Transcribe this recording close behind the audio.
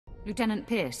Lieutenant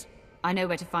Pierce, I know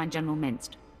where to find General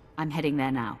Minst. I'm heading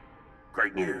there now.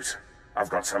 Great news. I've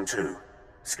got some too.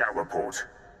 Scout report.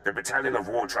 The Battalion of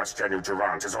War Trust General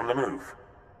Durant is on the move.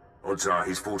 Odds are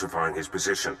he's fortifying his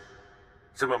position.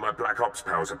 Some of my Black Ops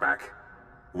pals are back.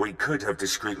 We could have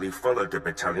discreetly followed the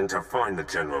battalion to find the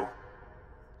General.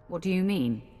 What do you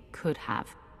mean, could have?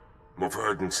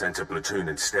 Mulverden sent a platoon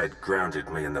instead, grounded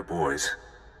me and the boys.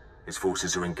 His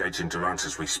forces are engaging Durant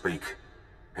as we speak.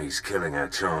 He's killing our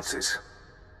chances.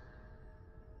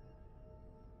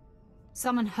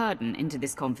 Summon Herden into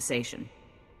this conversation.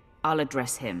 I'll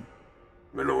address him.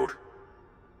 My lord.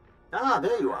 Ah,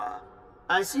 there you are.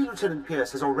 I see Lieutenant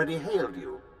Pierce has already hailed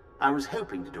you. I was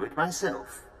hoping to do it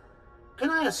myself. Can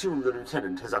I assume the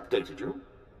Lieutenant has updated you?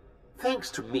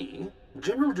 Thanks to me,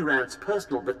 General Durant's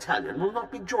personal battalion will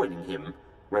not be joining him,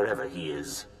 wherever he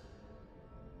is.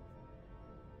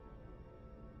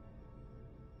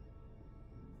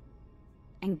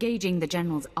 Engaging the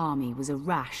General's army was a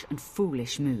rash and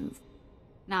foolish move.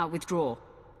 Now withdraw,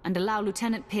 and allow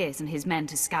Lieutenant Pierce and his men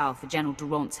to scour for General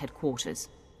Durant's headquarters.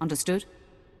 Understood?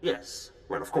 Yes,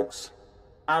 well, of course.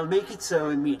 I'll make it so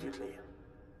immediately.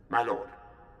 My lord.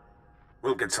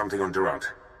 We'll get something on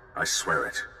Durant. I swear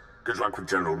it. Good luck with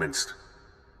General Minst.